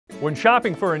When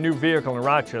shopping for a new vehicle in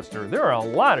Rochester, there are a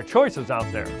lot of choices out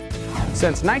there.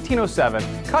 Since 1907,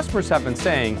 customers have been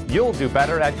saying, "You'll do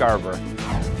better at Garver."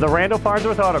 The Randall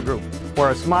Farnsworth Auto Group, where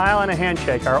a smile and a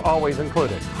handshake are always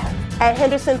included. At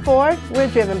Henderson Ford, we're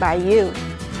driven by you.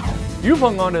 You've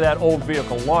hung on to that old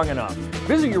vehicle long enough.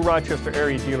 Visit your Rochester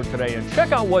area dealer today and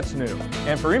check out what's new.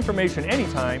 And for information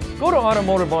anytime, go to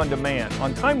Automotive on Demand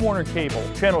on Time Warner Cable,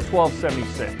 channel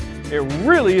 1276. It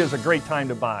really is a great time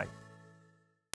to buy.